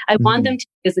foods. I want them to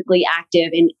be physically active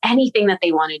in anything that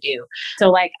they want to do. So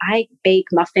like I bake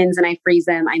muffins and I freeze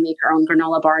them. I make our own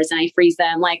granola bars and I freeze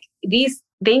them. Like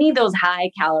they need those high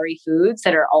calorie foods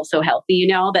that are also healthy,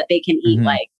 that they can eat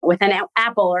like with an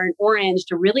apple or an orange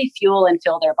to really fuel and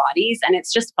fill their bodies. And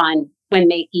it's just fun when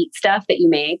they eat stuff that you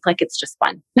make. Like it's just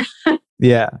fun.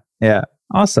 Yeah. Yeah.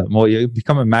 Awesome. Well, you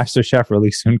become a master chef really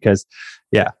soon because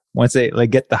once they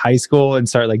like get to high school and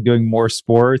start like doing more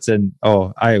sports and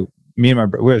me and my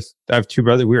brother, I have 2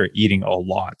 brothers, we were eating a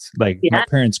lot. Like my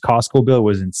parents' Costco bill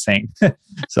was insane.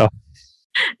 So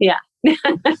yeah.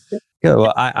 Yeah,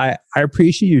 well, I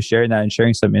appreciate you sharing that and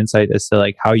sharing some insight as to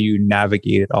like how you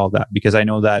navigated all that, because I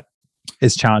know that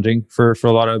it's challenging for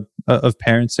a lot of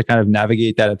parents to kind of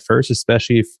navigate that at first,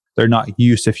 especially if they're not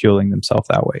used to fueling themselves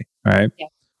that way, right? Yeah.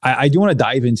 I do want to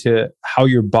dive into how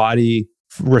your body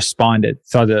responded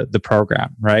to the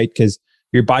program, right? Because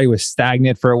your body was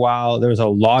stagnant for a while. There was a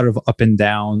lot of up and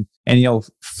down, and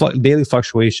daily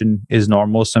fluctuation is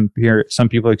normal. Some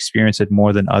people experience it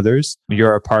more than others.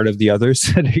 You're a part of the others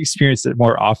that experience it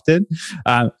more often.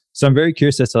 So I'm very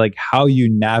curious as to like how you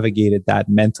navigated that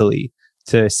mentally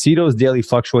to see those daily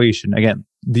fluctuation. Again,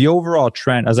 the overall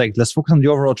trend, I was like, let's focus on the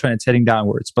overall trend. It's heading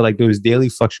downwards, but like those daily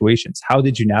fluctuations, how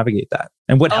did you navigate that?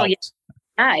 And what helped?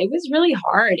 Yeah, it was really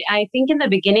hard. I think in the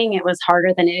beginning, it was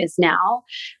harder than it is now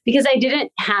because I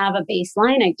didn't have a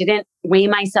baseline. I didn't weigh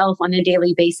myself on a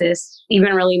daily basis,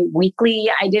 even really weekly.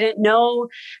 I didn't know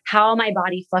how my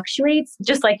body fluctuates.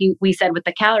 Just like we said with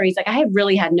the calories, like I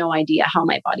really had no idea how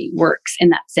my body works in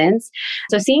that sense.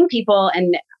 So seeing people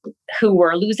who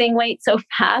were losing weight so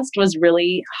fast was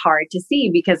really hard to see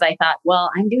because I thought,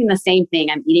 well, I'm doing the same thing.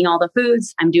 I'm eating all the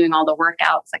foods. I'm doing all the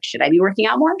workouts. Like, should I be working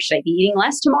out more? Should I be eating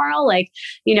less tomorrow?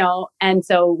 And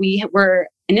so I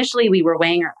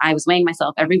was weighing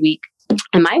myself every week.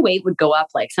 And my weight would go up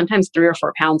like sometimes 3 or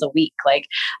 4 pounds a week. Like,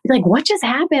 what just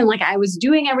happened? Like I was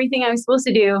doing everything I was supposed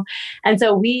to do. And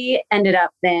so we ended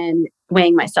up then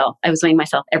weighing myself. I was weighing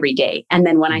myself every day. And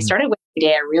then when I started weighing every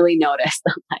day, I really noticed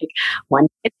that like one day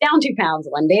it's down 2 pounds,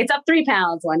 one day it's up 3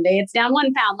 pounds, one day it's down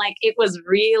 1 pound. Like it was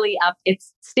really up. It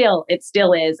still is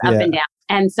up and down.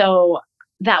 And so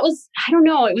that was, I don't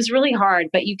know, it was really hard,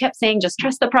 but you kept saying, just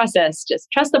trust the process,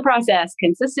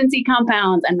 consistency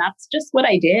compounds. And that's just what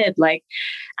I did. Like,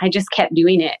 I just kept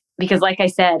doing it because like I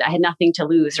said, I had nothing to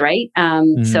lose, right?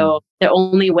 So the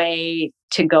only way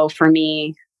to go for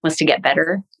me was to get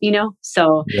better,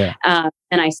 So,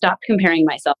 and I stopped comparing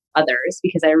myself to others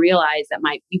because I realized that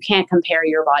you can't compare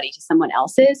your body to someone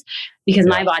else's because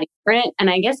my body's different. And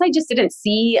I guess I just didn't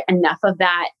see enough of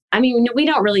that. I mean, we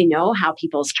don't really know how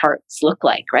people's charts look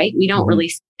like, right? We don't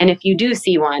really, and if you do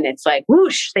see one, it's like,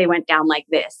 whoosh, they went down like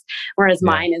this, whereas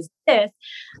mine is this.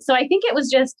 So I think it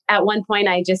was just at one point,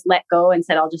 I just let go and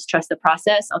said, I'll just trust the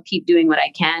process. I'll keep doing what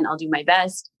I can. I'll do my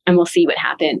best and we'll see what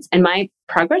happens. And my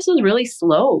progress was really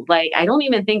slow. Like, I don't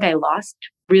even think I lost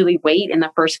really weight in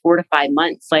the first 4 to 5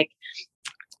 months. Like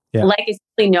I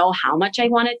really know how much I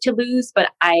wanted to lose,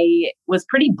 but I was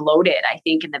pretty bloated, I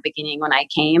think, in the beginning when I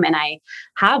came, and I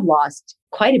have lost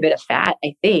quite a bit of fat,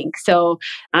 I think. So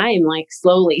I'm like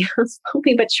slowly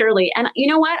but surely. And you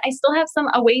know what? I still have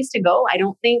a ways to go. I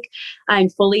don't think I'm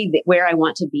fully where I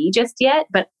want to be just yet,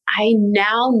 but I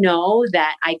now know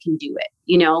that I can do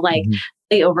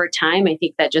it. Over time, I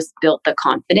think that just built the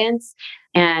confidence,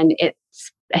 and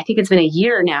I think it's been a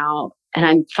year now. And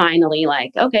I'm finally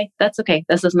like, okay, that's okay.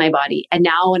 This is my body. And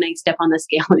now when I step on the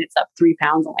scale and it's up 3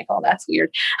 pounds, I'm like, oh, that's weird.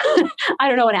 I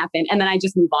don't know what happened. And then I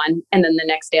just move on. And then the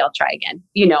next day I'll try again,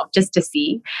 just to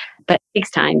see. But it takes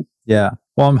time. Yeah.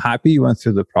 Well, I'm happy you went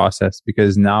through the process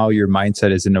because now your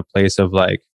mindset is in a place of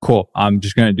like, cool, I'm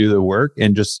just going to do the work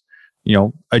and just,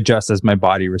 adjust as my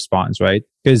body responds, right?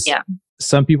 Because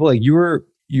some people like you were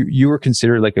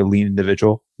considered like a lean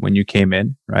individual when you came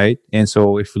in, right? And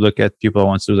so if you look at people that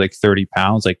want to lose like 30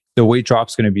 pounds, like the weight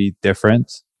drop's going to be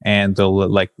different. And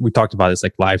we talked about this,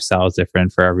 like lifestyle is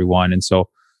different for everyone. And so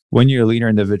when you're a leaner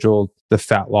individual, the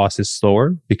fat loss is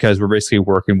slower because we're basically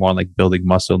working more on like building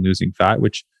muscle and losing fat,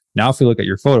 which Now, if you look at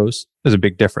your photos, there's a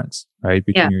big difference, right?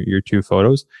 Between your two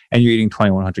photos, and you're eating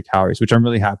 2,100 calories, which I'm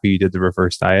really happy you did the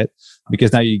reverse diet,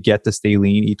 because now you get to stay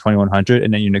lean, eat 2,100,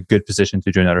 and then you're in a good position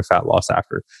to do another fat loss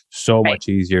after. So much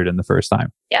easier than the first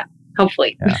time. Yeah,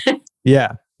 hopefully.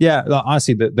 Yeah.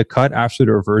 Honestly, the cut after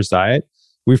the reverse diet,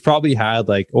 we've probably had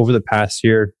like over the past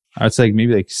year, I'd say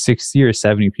maybe like 60 or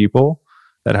 70 people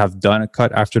that have done a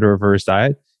cut after the reverse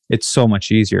diet. It's so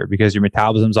much easier because your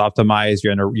metabolism's optimized.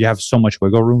 You have so much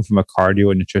wiggle room from a cardio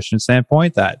and nutrition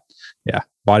standpoint that,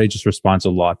 body just responds a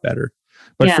lot better.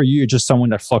 But for you, you're just someone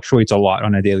that fluctuates a lot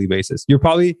on a daily basis. You're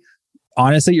probably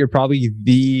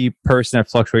the person that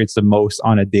fluctuates the most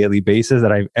on a daily basis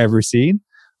that I've ever seen.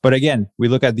 But again, we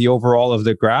look at the overall of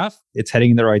the graph, it's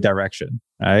heading in the right direction,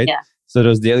 right? Yeah. So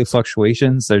those daily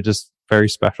fluctuations, they're just very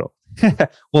special.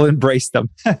 We'll embrace them.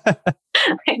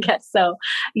 I guess so.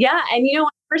 Yeah. And when I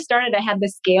first started, I had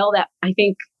this scale that I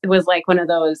think it was like one of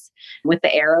those with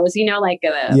the arrows, like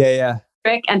Yeah.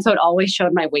 trick. And so it always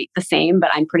showed my weight the same, but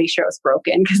I'm pretty sure it was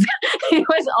broken because it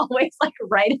was always like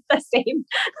right at the same.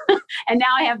 And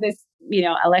now I have this,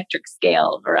 electric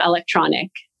scale or electronic,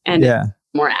 and it's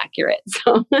more accurate.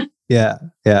 So yeah.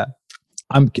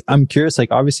 I'm curious,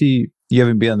 like obviously you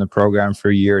haven't been on the program for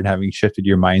a year and having shifted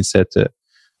your mindset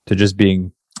to just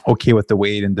being okay with the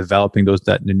weight and developing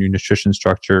the new nutrition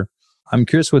structure. I'm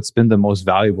curious what's been the most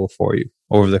valuable for you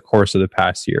over the course of the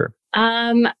past year.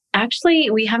 Actually,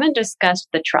 we haven't discussed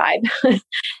the tribe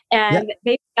and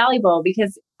they're valuable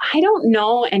because I don't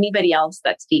know anybody else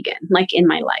that's vegan, like in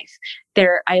my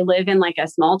life. I live in like a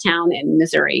small town in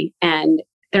Missouri, and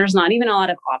there's not even a lot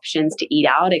of options to eat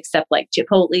out except like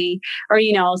Chipotle or,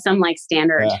 some like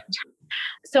standard. Yeah.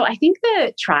 So I think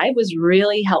the tribe was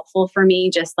really helpful for me,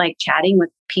 just like chatting with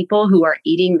people who are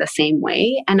eating the same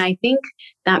way. And I think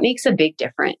that makes a big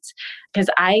difference because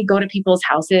I go to people's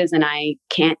houses and I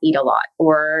can't eat a lot,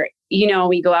 or,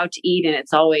 we go out to eat and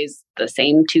it's always the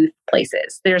same two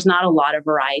places. There's not a lot of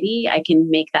variety. I can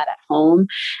make that at home.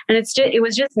 And it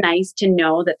was just nice to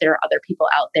know that there are other people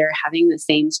out there having the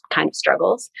same kind of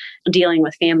struggles, dealing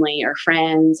with family or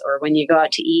friends, or when you go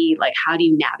out to eat, like how do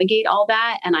you navigate all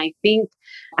that? And I think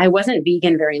I wasn't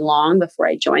vegan very long before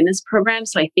I joined this program.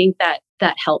 So I think that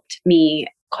helped me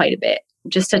quite a bit,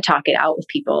 just to talk it out with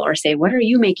people or say, what are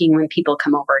you making when people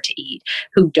come over to eat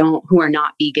who are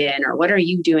not vegan, or what are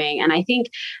you doing? And I think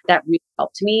that really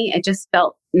helped me. It just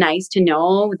felt nice to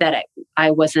know that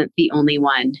I wasn't the only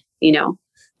one,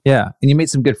 Yeah. And you made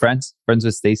some good friends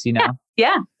with Stacy now.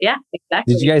 Yeah,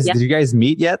 exactly. Did you guys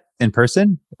meet yet in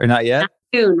person or not yet? Not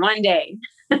soon, one day.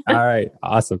 All right.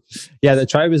 Awesome. Yeah. The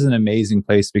tribe is an amazing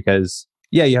place because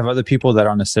you have other people that are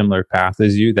on a similar path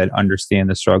as you that understand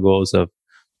the struggles of,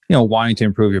 wanting to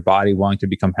improve your body, wanting to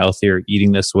become healthier,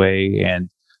 eating this way, and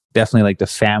definitely like the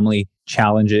family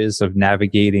challenges of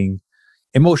navigating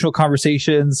emotional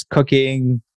conversations,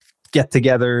 cooking,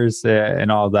 get-togethers,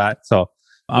 and all that. So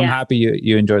I'm happy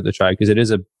you enjoyed the tribe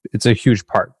because it's a huge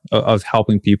part of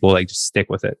helping people like just stick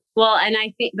with it. Well, and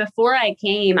I think before I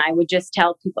came, I would just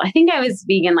tell people, I think I was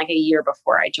vegan like a year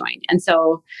before I joined. And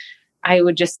so I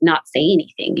would just not say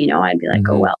anything, I'd be like,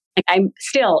 oh, well, like I'm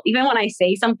still, even when I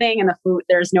say something and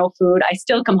there's no food, I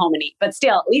still come home and eat, but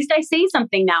still, at least I say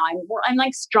something now. I'm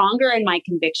like stronger in my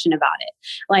conviction about it.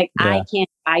 Like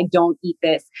I don't eat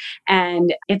this.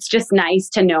 And it's just nice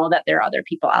to know that there are other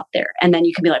people out there. And then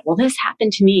you can be like, well, this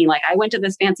happened to me. Like I went to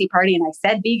this fancy party and I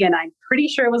said vegan. I'm pretty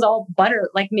sure it was all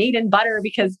butter, like made in butter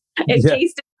because it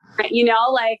tasted different,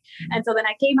 and so then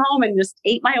I came home and just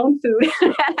ate my own food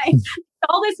and I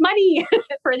all this money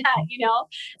for that,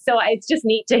 So it's just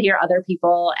neat to hear other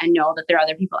people and know that there are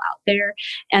other people out there.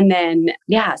 And then,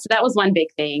 so that was one big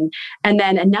thing. And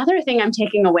then another thing I'm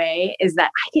taking away is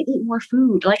that I can eat more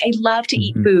food. Like I love to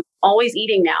eat food, always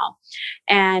eating now.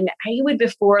 And I would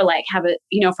before like have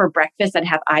for breakfast, I'd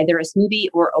have either a smoothie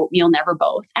or oatmeal, never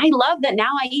both. I love that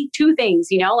now I eat two things,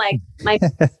 like my...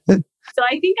 So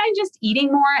I think I'm just eating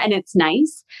more and it's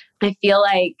nice. I feel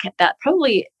like that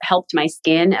probably helped my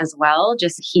skin as well,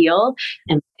 just heal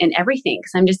and everything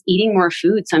because I'm just eating more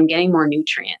food. So I'm getting more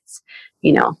nutrients,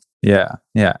 Yeah.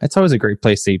 It's always a great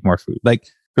place to eat more food. Like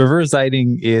reverse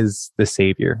dieting is the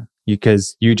savior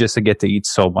because you just get to eat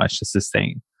so much to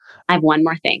sustain. I have one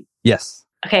more thing. Yes.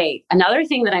 Okay. Another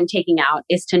thing that I'm taking out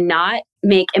is to not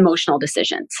make emotional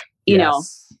decisions, you know.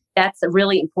 That's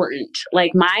really important.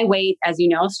 Like my weight, as you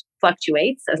know,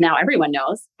 fluctuates, as now everyone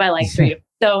knows, by like 3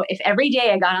 to So if every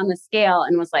day I got on the scale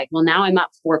and was like, well, now I'm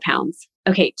up 4 pounds.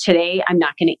 Okay, today I'm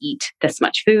not going to eat this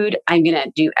much food. I'm going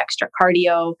to do extra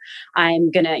cardio.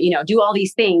 I'm going to, do all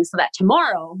these things so that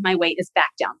tomorrow my weight is back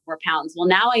down 4 pounds. Well,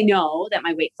 now I know that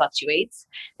my weight fluctuates.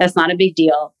 That's not a big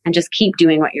deal. And just keep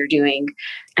doing what you're doing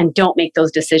and don't make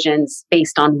those decisions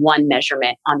based on one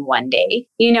measurement on one day,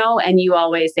 and you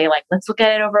always say like, let's look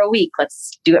at it over a week.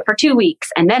 Let's do it for 2 weeks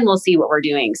and then we'll see what we're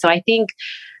doing. So I think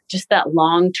just that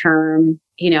long-term,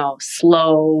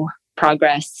 slow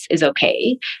progress is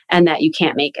okay, and that you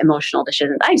can't make emotional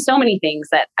decisions. I have so many things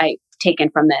that I've taken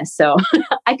from this, so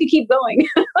I could keep going.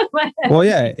 Well,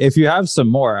 yeah, if you have some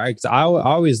more, I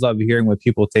always love hearing what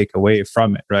people take away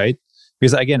from it, right?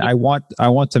 Because again, I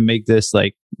want to make this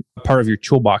like part of your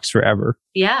toolbox forever.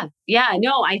 Yeah.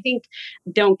 No, I think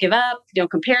don't give up.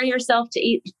 Don't compare yourself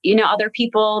to other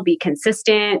people. Be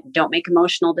consistent. Don't make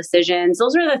emotional decisions.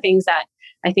 Those are the things that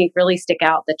I think really stick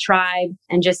out. The tribe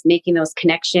and just making those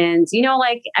connections.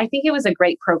 I think it was a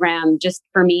great program just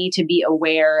for me to be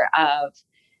aware of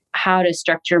how to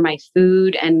structure my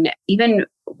food and even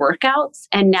workouts.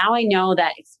 And now I know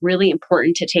that it's really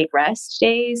important to take rest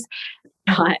days.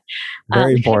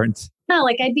 Very important. No,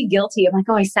 I'd be guilty of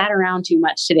I sat around too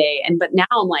much today. But now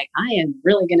I'm like, I am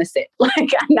really going to sit. I'm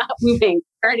not moving.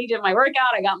 I already did my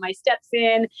workout. I got my steps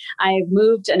in. I've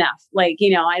moved enough. I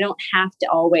don't have to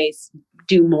always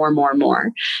do more.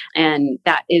 And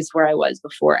that is where I was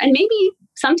before. And maybe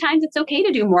sometimes it's okay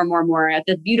to do more. At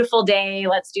the beautiful day,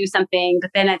 let's do something.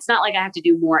 But then it's not like I have to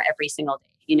do more every single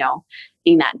day.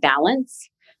 Being that balance,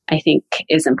 I think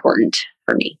is important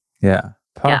for me. Yeah.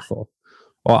 Powerful. Yeah.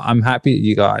 Well, I'm happy that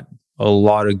you got a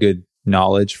lot of good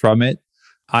knowledge from it.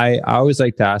 I always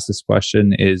like to ask this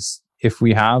question is if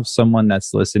we have someone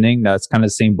that's listening, that's kind of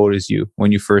the same boat as you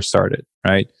when you first started,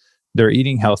 right? They're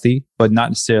eating healthy, but not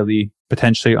necessarily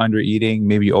potentially under eating,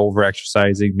 maybe over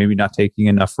exercising, maybe not taking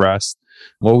enough rest.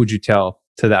 What would you tell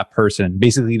to that person,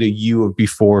 basically to you of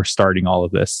before starting all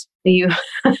of this? To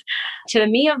the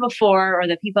me of before or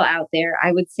the people out there,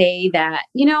 I would say that,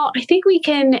 I think we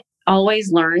can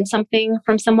always learn something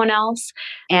from someone else.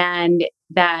 And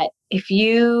that if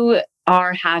you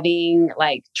are having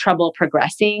trouble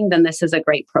progressing, then this is a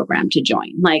great program to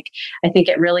join. I think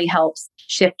it really helps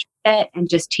shift it and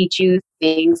just teach you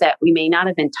things that we may not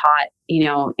have been taught,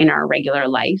 in our regular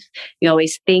life. You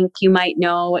always think you might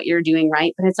know what you're doing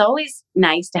right, but it's always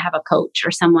nice to have a coach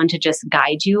or someone to just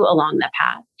guide you along the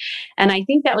path. And I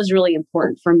think that was really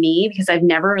important for me because I've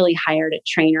never really hired a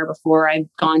trainer before.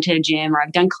 I've gone to a gym or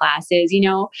I've done classes,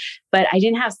 but I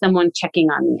didn't have someone checking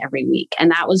on me every week.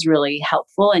 And that was really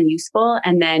helpful and useful.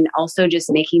 And then also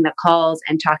just making the calls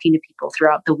and talking to people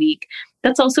throughout the week.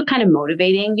 That's also kind of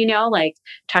motivating,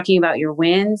 talking about your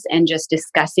wins and just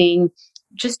discussing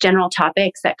just general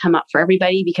topics that come up for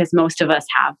everybody because most of us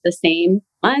have the same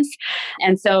ones.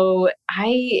 And so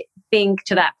I think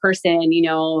to that person,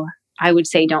 I would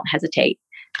say don't hesitate.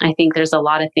 I think there's a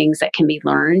lot of things that can be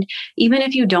learned, even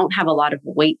if you don't have a lot of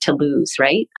weight to lose,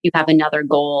 right? You have another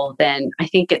goal, then I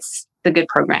think it's a good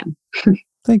program.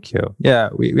 Thank you. Yeah,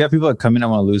 we have people that come in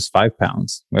and want to lose 5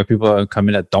 pounds. We have people that come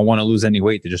in that don't want to lose any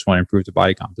weight. They just want to improve their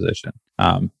body composition.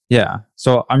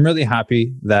 So I'm really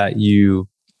happy that you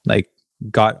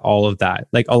got all of that.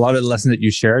 A lot of the lessons that you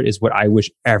shared is what I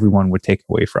wish everyone would take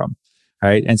away from.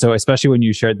 Right. And so especially when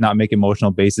you shared not make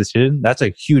emotional based decisions, that's a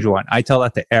huge one. I tell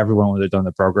that to everyone when they're done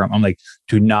the program. I'm like,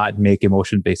 do not make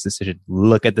emotion based decisions.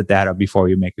 Look at the data before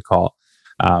you make a call.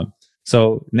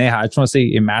 So Neha, I just want to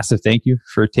say a massive thank you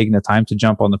for taking the time to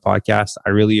jump on the podcast. I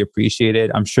really appreciate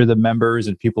it. I'm sure the members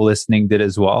and people listening did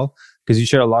as well, because you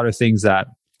shared a lot of things that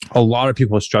a lot of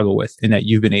people struggle with and that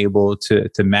you've been able to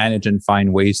manage and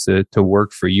find ways to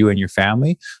work for you and your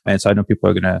family. And so I know people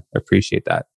are going to appreciate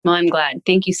that. Well, I'm glad.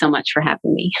 Thank you so much for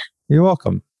having me. You're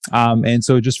welcome. And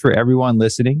so just for everyone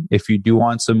listening, if you do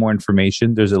want some more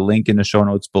information, there's a link in the show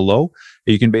notes below.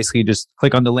 You can basically just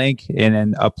click on the link and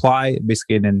then apply,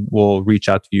 basically, and then we'll reach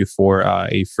out to you for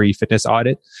a free fitness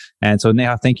audit. And so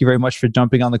Neha, thank you very much for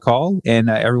jumping on the call, and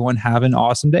everyone have an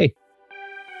awesome day.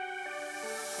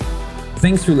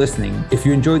 Thanks for listening. If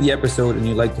you enjoyed the episode and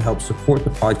you'd like to help support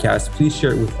the podcast, please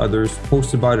share it with others,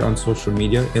 post about it on social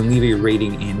media, and leave a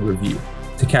rating and review.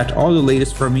 To catch all the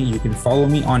latest from me, you can follow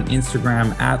me on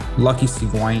Instagram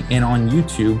 @LuckySigouin and on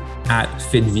YouTube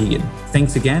 @FitVegan.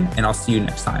 Thanks again, and I'll see you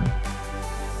next time.